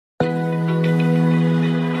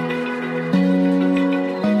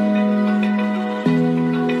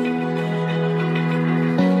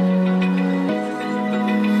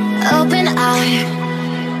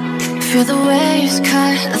waves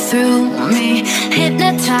cut through me,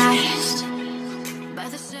 hypnotized by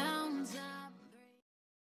the sounds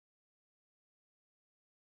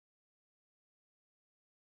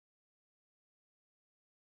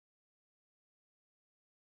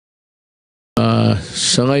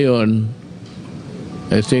sa ngayon,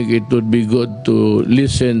 I think it would be good to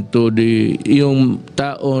listen to yung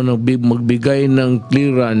tao na magbigay ng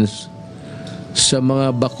clearance sa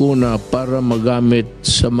mga bakuna para magamit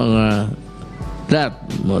sa mga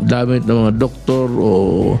gamit ng mga doktor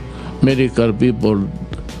o medical people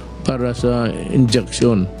para sa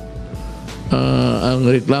injection. Ang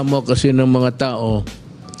reklamo kasi ng mga tao,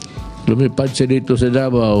 lumipad siya dito sa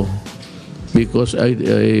Davao because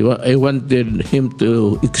I wanted him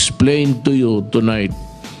to explain to you tonight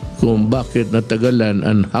kung bakit natagalan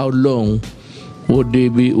and how long would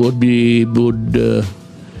the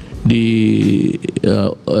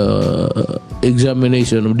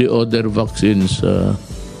examination of the other vaccines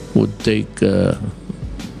would take,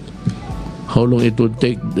 how long it would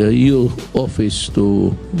take the EU office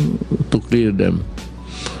to clear them.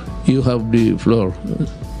 You have the floor,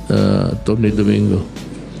 Tony Domingo.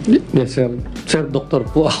 Yes, sir. Sir, doktor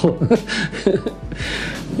po ako.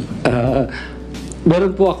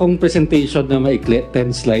 Meron po akong presentation na maikli, 10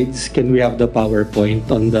 slides. Can we have the PowerPoint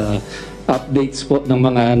on the updates po ng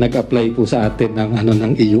mga nag-apply po sa atin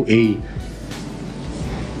ng EUA?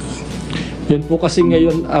 Yun po kasi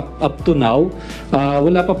ngayon up to now,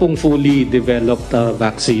 wala pa pong fully developed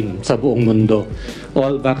vaccine sa buong mundo.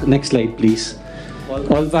 Next slide please.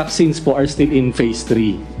 All vaccines po are still in phase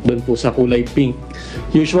 3. Doon po sa kulay pink.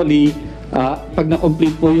 Usually, pag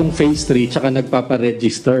na-complete po yung phase 3, tsaka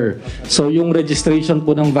nagpapa-register. So yung registration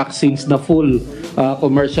po ng vaccines na full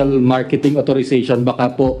commercial marketing authorization,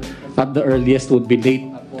 baka po at the earliest would be late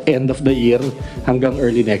end of the year hanggang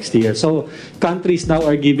early next year. So countries now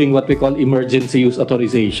are giving what we call emergency use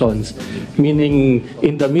authorizations, meaning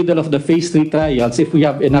in the middle of the phase 3 trials, if we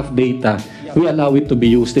have enough data, we allow it to be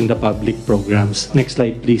used in the public programs. Next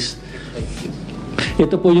slide please.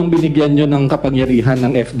 Ito po yung binigyan nyo ng kapangyarihan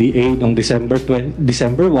ng FDA noong December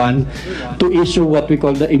 1 to issue what we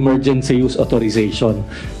call the emergency use authorization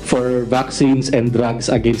for vaccines and drugs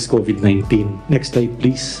against COVID-19. Next slide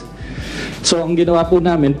please. So ang ginawa po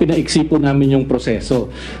namin, pinaiksi po namin yung proseso.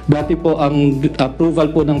 Dati po ang approval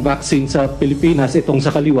po ng vaccine sa Pilipinas, itong sa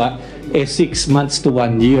kaliwa, 6 months to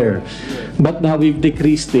 1 year. But now we've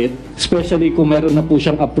decreased it, especially kung meron na po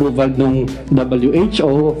siyang approval ng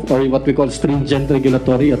WHO or what we call stringent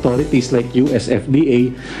regulatory authorities like US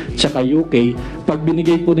FDA tsaka UK. Pag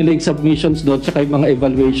binigay po nila yung submissions doon tsaka yung mga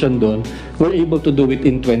evaluation doon, we're able to do it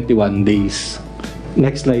in 21 days.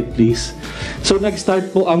 Next slide please. So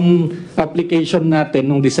nag-start po ang application natin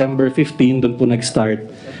noong December 15, doon po nag-start.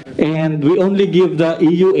 And we only give the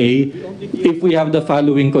EUA if we have the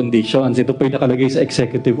following conditions. Ito po yung nakalagay sa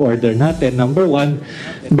executive order natin. Number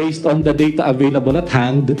 1, based on the data available at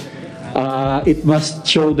hand, it must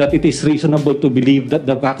show that it is reasonable to believe that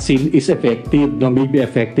the vaccine is effective, may be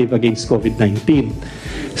effective against COVID-19.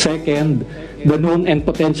 Second, the known and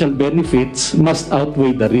potential benefits must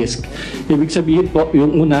outweigh the risk. Ibig sabihin po,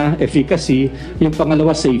 yung una, efficacy, yung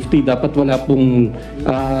pangalawa, safety. Dapat wala pong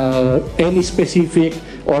any specific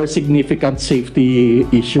or significant safety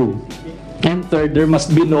issue. And third, there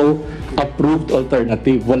must be no approved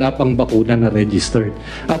alternative. Wala pang bakuna na registered.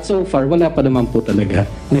 At so far, wala pa naman po talaga.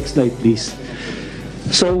 Next slide, please.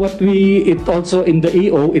 So it also in the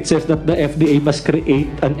EO, it says that the FDA must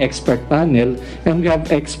create an expert panel, and we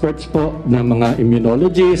have experts po na mga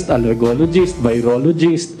immunologist, allergologist,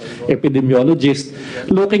 virologist, epidemiologist,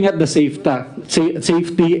 looking at the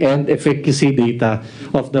safety and efficacy data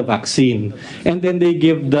of the vaccine. And then they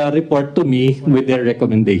give the report to me with their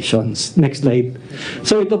recommendations. Next slide.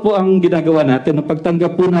 So ito po ang ginagawa natin.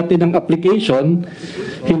 Pagtanggap po natin ng application,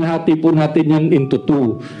 hinahati po natin yan into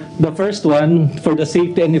two. The first one, for the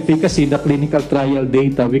safety and efficacy, the clinical trial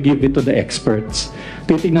data, we give it to the experts.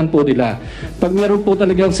 Titingnan po nila. Pag meron po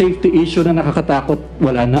talagang safety issue na nakakatakot,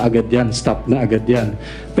 wala na agad yan, stop na agad yan.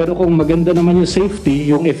 Pero kung maganda naman yung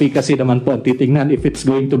safety, yung efficacy naman po ang titingnan if it's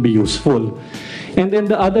going to be useful. And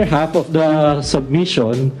then the other half of the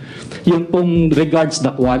submission, yun pong regards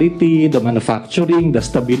the quality, the manufacturing, the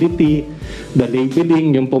stability, the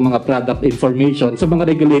labeling, yung pong mga product information. Sa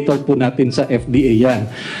mga regulator po natin sa FDA yan.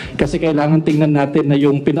 Kasi kailangan tingnan natin na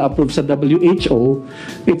yung pina-approve sa WHO,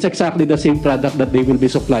 it's exactly the same product that they will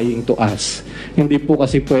be supplying to us. Hindi po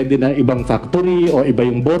kasi pwede na ibang factory o iba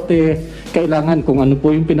yung bote. Kailangan kung ano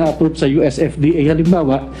po yung pina-approve sa US FDA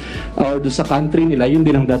halimbawa, or sa country nila, yun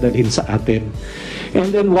din ang dadalhin sa atin.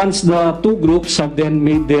 And then once the two groups have then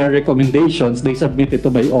made their recommendations, they submit it to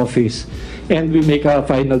my office. And we make a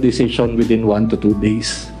final decision within 1 to 2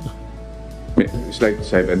 days. Slide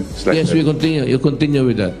 7. Slide Yes, 7. we continue. You continue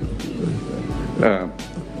with that.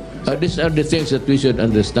 These are the things that we should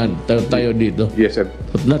understand. Tayo dito. Yes, sir.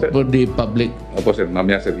 But not for the public. Opo, sir.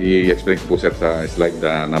 Mamaya, sir, i-explain po, sir, sa slide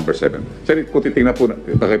number 7. Sir, kung titingnan po,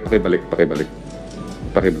 pakibalik.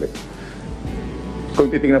 Kung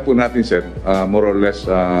titingnan po natin, sir, more or less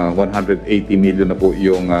 180 million na po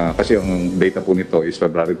yung, kasi ang data po nito is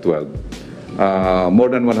February 12. More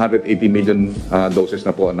than 180 million doses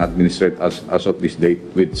na po ang administered as of this date,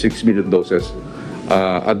 with 6 million doses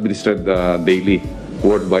administered daily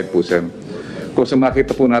worldwide po, sir. Kung sa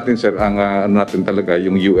makita po natin, sir, ang natin talaga,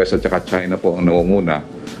 yung US at saka China po ang nangunguna,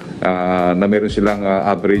 na meron silang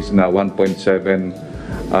average na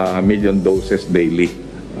 1.7 million doses daily.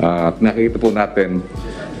 At nakikita po natin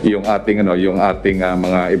yung ating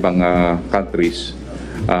mga ibang countries,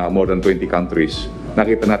 more than 20 countries.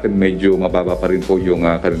 Nakita natin medyo mababa pa rin po yung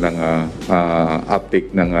kanilang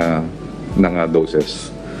uptake ng doses.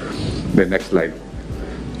 The next slide.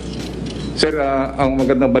 Sir, ang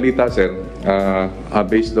magandang balita, sir,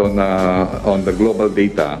 based on the global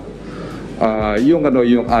data, yung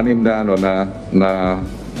anim na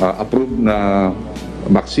approved na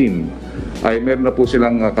vaccine ay meron na po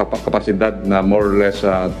silang kapasidad na more or less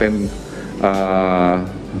 10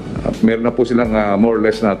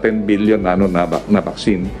 billion na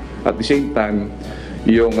vaccine. At the same time,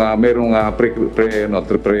 yung merong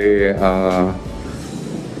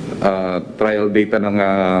trial data ng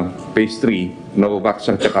phase 3, Novavax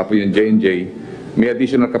at saka po yung J&J, may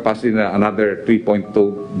additional capacity na another 3.2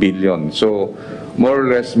 billion. So, more or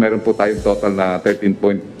less, meron po tayong total na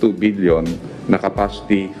 13.2 billion na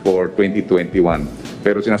capacity for 2021.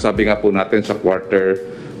 Pero sinasabi nga po natin sa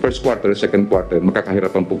first quarter, second quarter,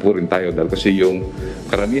 makakahirapan po rin tayo dahil kasi yung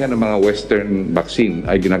karamihan ng mga Western vaccine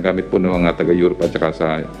ay ginagamit po ng mga taga-Europe at saka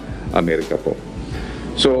sa Amerika po.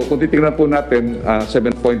 So, kung titignan po natin,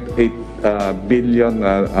 7.8 billion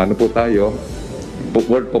po tayo,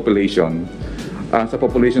 world population. Sa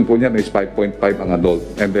population po niyan is 5.5 ang adult,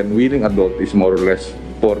 and then willing adult is more or less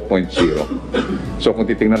 4.0. So, kung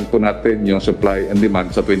titignan po natin yung supply and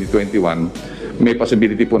demand sa 2021, may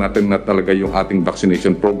possibility po natin na talaga yung ating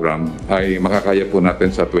vaccination program ay makakaya po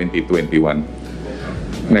natin sa 2021.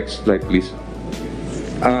 Next slide, please.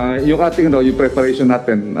 Yung ating yung preparation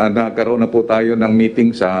natin, nagkaroon na po tayo ng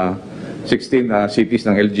meeting sa 16 cities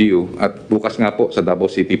ng LGU at bukas nga po sa Davao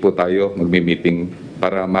City po tayo magmi-meeting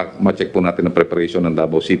para ma-check po natin ang preparation ng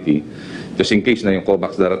Davao City. Just in case na yung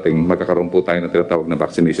COVAX darating, magkakaroon po tayo ng tinatawag na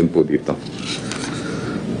vaccination po dito.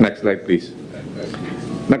 Next slide, please.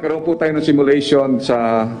 Nagkaroon po tayo ng simulation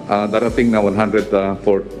sa darating na 117,000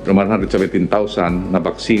 na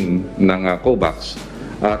vaccine ng COVAX.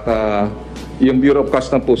 At yung Bureau of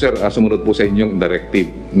Customs po, sir, sumunod po sa inyong directive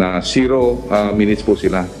na 0 minutes po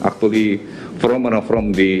sila. Actually,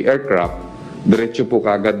 from the aircraft, diretso po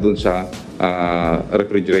kaagad dun sa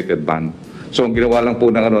refrigerated van. So, ang ginawa lang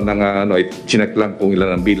po chinek lang kung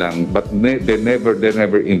ilan ang bilang, but they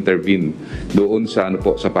never intervene doon sa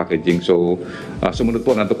sa packaging. So, sumunod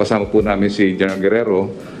po, nandun kasama po namin si General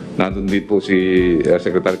Guerrero, nandun din po si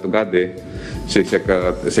Secretary Tugade, si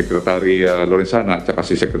Secretary Lorenzana, at saka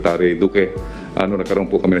si Secretary Duque.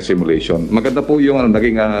 Nagkaroon po kami ng simulation. Maganda po yung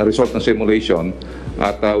naging result ng simulation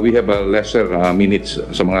at we have lesser minutes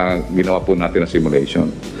sa mga ginawa po natin na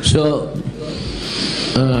simulation. So,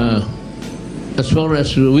 as far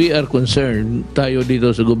as we are concerned, tayo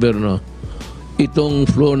dito sa gobyerno, itong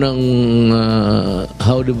flow ng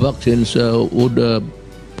how the vaccines would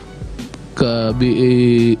be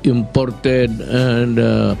imported and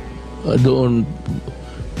doon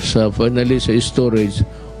sa finally sa storage,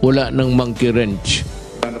 wala nang monkey wrench.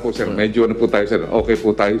 Ano po, sir, medyo po tayo, sir. Okay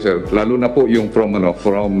po tayo, sir. Lalo na po yung from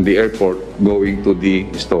the airport going to the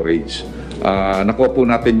storage. Nakuha po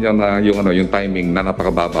natin yung timing na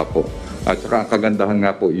napakababa po. At saka ang kagandahan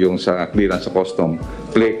nga po yung sa clearance sa custom,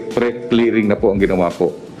 pre-clearing na po ang ginawa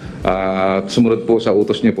po. Sumunod po sa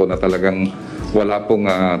utos niyo po na talagang wala pong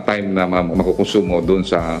time na makukonsumo doon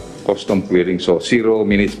sa custom clearing. So 0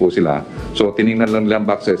 minutes po sila. So tiningnan lang nila ang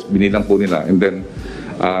boxes, binilang po nila, and then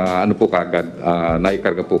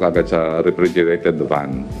naikarga po kagad sa refrigerated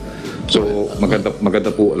van. So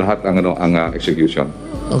maganda po lahat ang execution.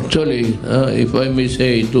 Actually, if I may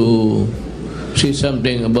say to say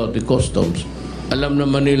something about the customs, alam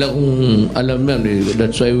naman nila kung alam yan.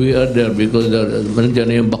 That's why we are there, because nandiyan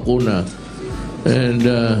na yung bakuna. And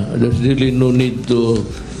there's really no need to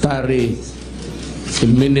tarry a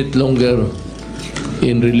minute longer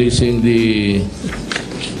in releasing the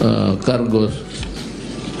cargos.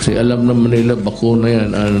 Kasi alam naman nila bakuna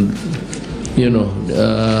yan, and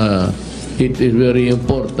it is very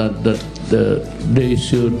important that they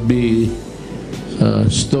should be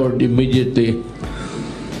stored immediately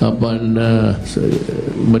upon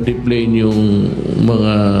ma-deplane yung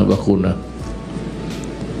mga bakuna.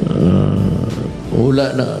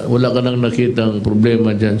 Wala ka nang nakitang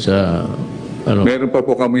problema dyan sa Meron pa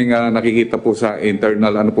po kami nakikita po sa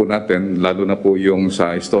internal po natin, lalo na po yung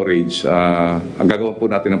sa storage. Ang gagawin po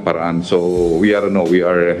natin ng paraan. So we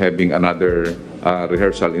are having another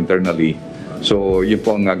rehearsal internally. So yun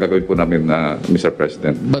po ang gagawin po namin, Mr.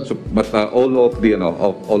 President. But all of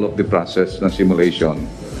the process ng simulation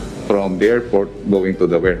from the airport going to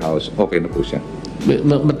the warehouse, okay na po siya.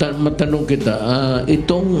 Matanong kita,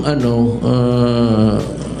 itong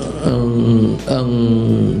ang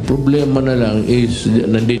problema na lang is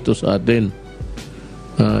nandito sa atin.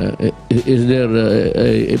 Is there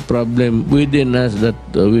a problem within us that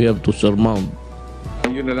we have to surmount?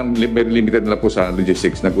 Yun na lang, very limited na lang po sa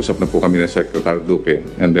logistics. Nag-usap na po kami ng Secretary Duque,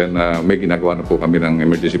 and then may ginagawa na po kami ng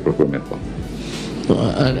emergency procurement po.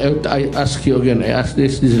 And I ask you again, I asked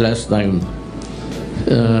this last time,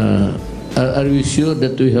 are we sure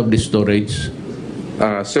that we have the storage?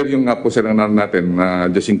 Sir, yung nga po sir natin,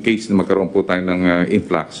 just in case na magkaroon po tayo ng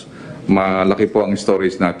influx, malaki po ang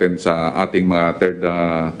storage natin sa ating mga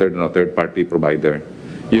third party provider.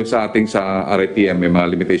 Yung sa ating sa RITM, may mga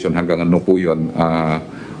limitation hanggang ano po yun,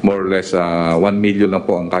 more or less 1 million lang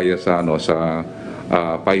po ang kaya sa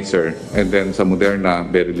Pfizer, and then sa Moderna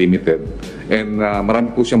very limited, and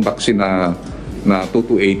marami po siyang vaccine na 2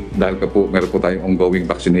 to 8 dahil po meron po tayong ongoing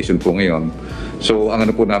vaccination po ngayon. So ang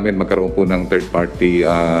po namin, magkaroon po ng third party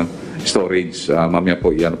storage, mamaya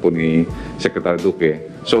po iyan po ni Secretary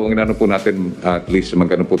Duque. So ang po natin, at least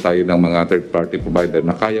magkano po tayo ng mga third party provider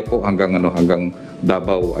na kaya po hanggang hanggang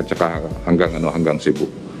Davao at saka hanggang Cebu.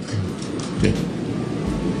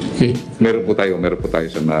 Okay. Meron po tayo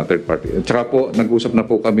sa third party. At saka po nag-usap na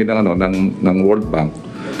po kami ng World Bank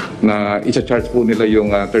na i-charge po nila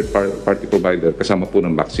yung third party provider kasama po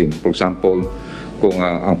ng vaccine. For example, kung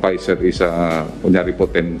ang Pfizer is kunyari po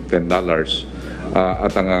 $10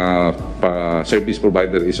 at ang service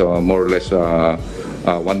provider is more or less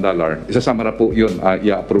 $1, isasama na po yun,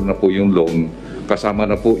 i-approve na po yung loan, kasama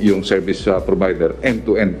na po yung service provider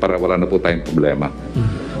end-to-end para wala na po tayong problema.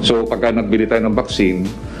 So pagka nagbili tayo ng vaccine,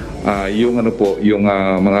 yung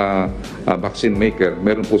mga vaccine maker,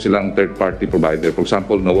 meron po silang third party provider. For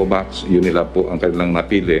example, Novavax, yun nila po ang kanilang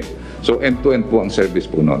napili. So end-to-end po ang service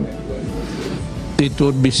po noon. It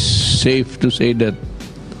would be safe to say that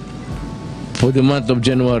for the month of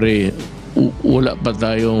January, wala pa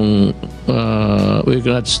tayong we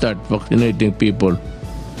cannot start vaccinating people.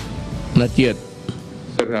 Not yet.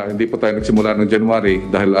 Sir, hindi po tayo nagsimula noong January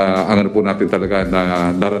dahil ang po natin talaga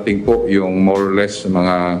na darating po yung more or less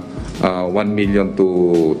mga 1 million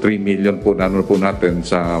to 3 million po na po natin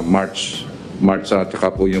sa March at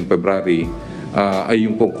saka po yung February ay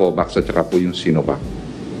yung pong COVAX at saka po yung Sinovac.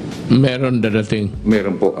 Meron darating?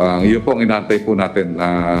 Meron po. Yun po ang inaantay po natin.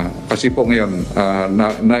 Kasi po ngayon,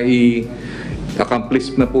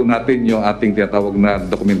 accomplish na po natin yung ating tinatawag na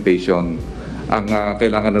documentation. Ang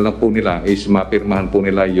kailangan na lang po nila is mapirmahan po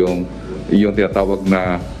nila yung tinatawag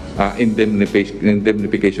na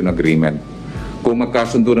indemnification agreement. Kung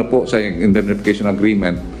magkasundo na po sa indemnification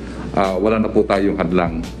agreement, wala na po tayong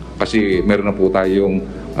hadlang. Kasi meron na po tayong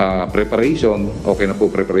preparation, okay na po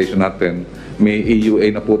preparation natin. May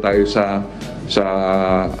EUA na po tayo sa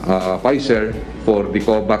Pfizer for the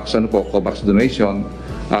COVAX donation,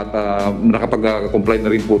 at nakapag-comply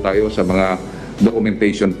na rin po tayo sa mga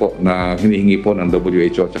documentation po na hinihingi po ng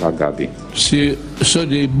WHO at saka Gavi. So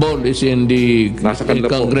the ball is in the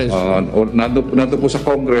Congress? Nandun po sa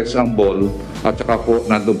Congress ang ball, at saka po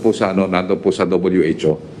nandun po sa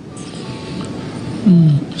WHO.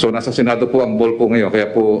 So nasa Senado po ang ball po ngayon,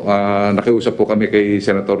 kaya po nakiusap po kami kay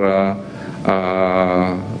Senator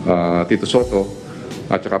Tito Soto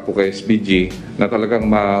at saka po kay SPG na talagang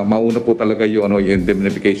mauna po talaga yung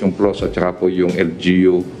indemnification clause at saka po yung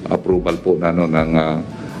LGU approval po ng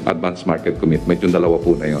Advanced Market Commitment, yung dalawa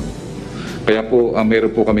po na yon. Kaya po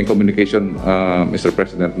meron po kaming communication, Mr.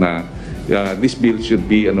 President, na this bill should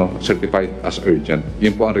be certified as urgent.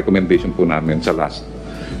 Yun po ang recommendation po namin sa last,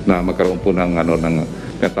 na magkaroon po ng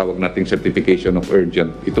tawag nating certification of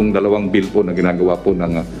urgent. Itong dalawang bill po na ginagawa po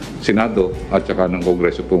ng Senado at saka ng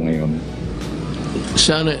Kongreso po ngayon.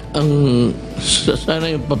 Sana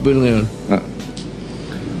yung papel ngayon.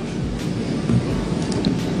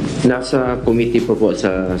 Nasa committee po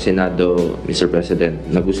sa Senado, Mr. President.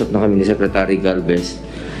 Nag-usap na kami ni Secretary Galvez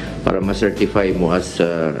para ma-certify mo as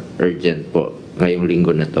urgent po ngayong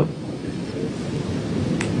linggo na to.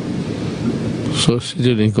 So,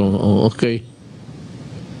 sige ko, okay.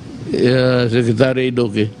 Secretary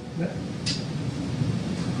Duque.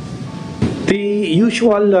 The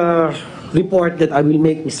usual report that I will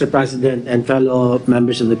make, Mr. President, and fellow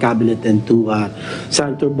members of the Cabinet, and to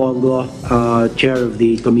Senator Bongo, Chair of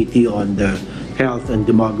the Committee on the Health and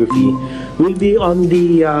Demography, will be on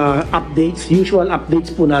the updates, usual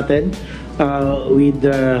updates po natin, with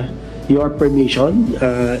your permission.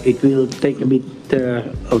 It will take a bit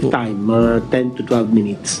of time, 10 to 12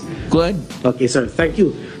 minutes. Go ahead. Okay, sir. Thank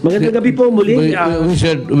you. Magandang gabi po muli.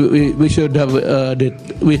 We should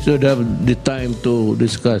have the time to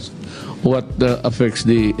discuss what affects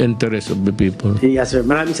the interest of the people. Yes, sir.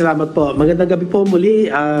 Maraming salamat po. Magandang gabi po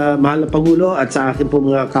muli, mahal na Pangulo, at sa akin po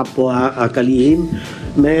mga kapwa kalihim.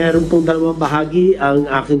 Meron pong dalawang bahagi ang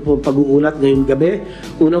aking pong pag-uulat ngayong gabi.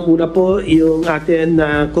 Unang-una po yung atin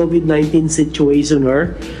COVID-19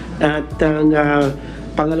 situationer, at ang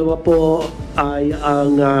pangalawa po ay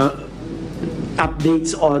ang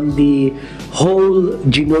updates on the whole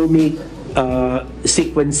genomic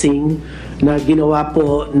sequencing na ginawa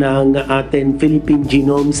po ng ating Philippine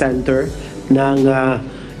Genome Center ng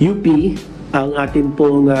UP, ang ating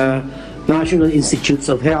pong National Institutes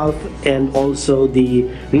of Health, and also the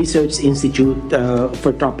Research Institute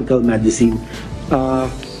for Tropical Medicine.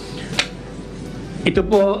 Ito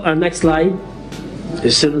po, next slide.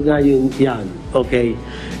 Sunod na yung yan. Okay.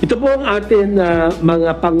 Ito po ang ating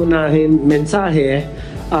mga pangunahing mensahe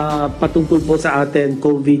patungkol po sa ating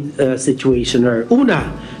COVID situationer.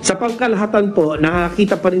 Una, sa pangkalahatan po,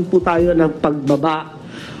 nakakita pa rin po tayo ng pagbaba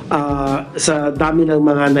sa dami ng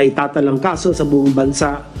mga naitatalang kaso sa buong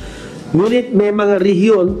bansa. Ngunit may mga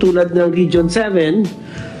rehiyon tulad ng Region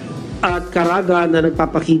 7 at Caraga na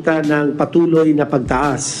nagpapakita ng patuloy na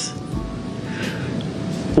pagtaas.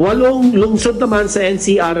 8 lungsod naman sa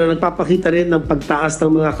NCR na nagpapakita rin ng pagtaas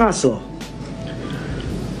ng mga kaso.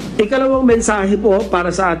 Ikalawang mensahe po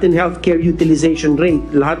para sa ating healthcare utilization rate.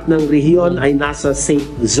 Lahat ng rehiyon ay nasa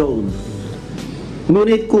safe zone.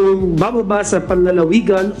 Ngunit kung bababa sa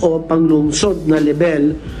panlalawigan o panglungsod na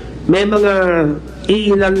level, may mga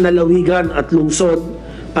iilang lalawigan at lungsod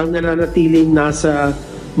ang nananatiling nasa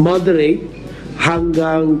moderate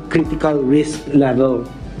hanggang critical risk level.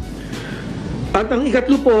 At ang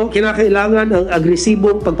ikatlo po, kinakailangan ang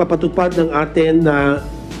agresibong pagpapatupad ng atin na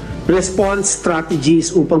response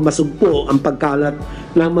strategies upang masugpo ang pagkalat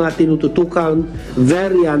ng mga tinututukang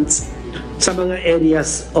variants sa mga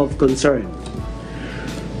areas of concern.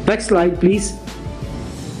 Next slide, please.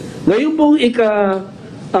 Ngayon pong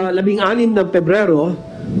ika-16 ng Pebrero,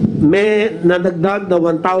 may nadagdag na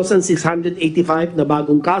 1,685 na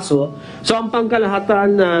bagong kaso. So ang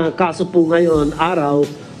pangkalahatan na kaso po ngayon, araw,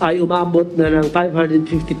 ay umabot na ng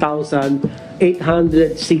 550,860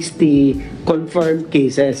 confirmed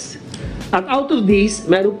cases. At out of these,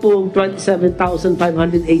 meron pong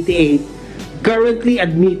 27,588 currently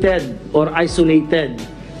admitted or isolated.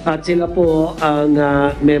 At sila po ang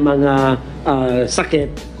may mga sakit,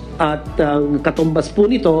 at ang katumbas po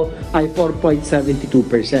nito ay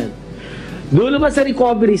 4.72%. Doon naman sa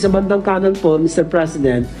recovery sa bandang kanan po, Mr.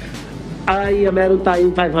 President, ay meron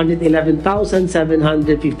tayong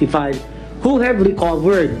 511,755 who have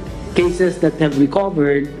recovered, cases that have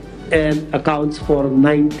recovered, and accounts for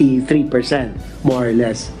 93% more or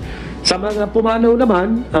less. Sa mga pumanaw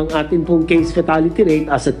naman, ang ating pong case fatality rate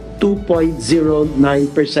as at 2.09%,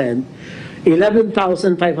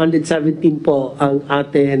 11,517 po ang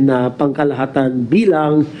ating pangkalahatan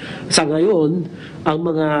bilang sa ngayon. Ang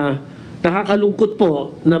mga nakakalungkot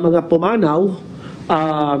po na mga pumanaw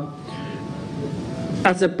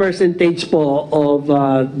as a percentage po of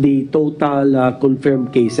the total confirmed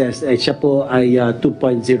cases, siya po ay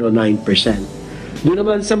 2.09%. Doon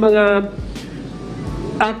naman sa mga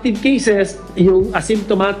active cases, yung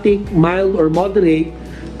asymptomatic, mild or moderate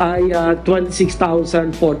ay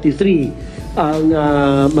 26,043 ang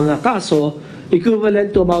mga kaso,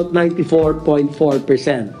 equivalent to about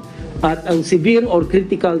 94.4%. At ang severe or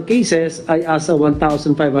critical cases ay asa 1,545,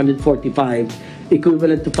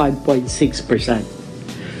 equivalent to 5.6%.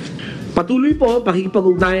 Patuloy po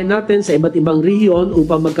pakikipag-ugnayan natin sa iba't ibang rehiyon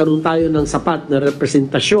upang magkaroon tayo ng sapat na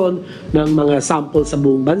representasyon ng mga sample sa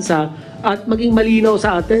buong bansa at maging malinaw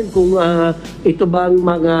sa atin kung ito bang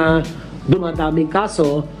mga dumadaming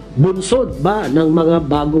kaso, bunsod ba ng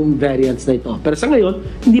mga bagong variants na ito. Pero sa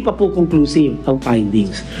ngayon, hindi pa po conclusive ang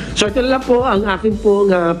findings. So ito lang po ang aking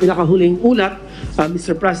pong pinakahuling ulat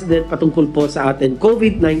Mr. President, patungkol po sa ating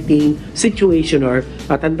COVID-19 situation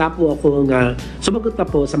at handa po akong sumagot na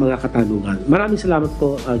po sa mga katanungan. Maraming salamat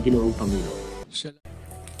po, Ginoong Pangulo.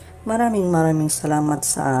 Maraming salamat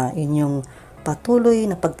sa inyong patuloy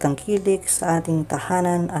na pagtangkilik sa ating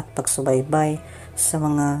tahanan at pagsubaybay sa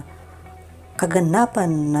mga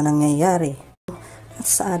kaganapan na nangyayari at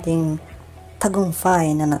sa ating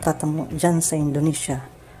tagumpay na natatamo dyan sa Indonesia.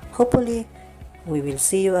 Hopefully, we will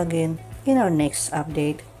see you again in our next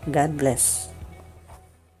update. God bless.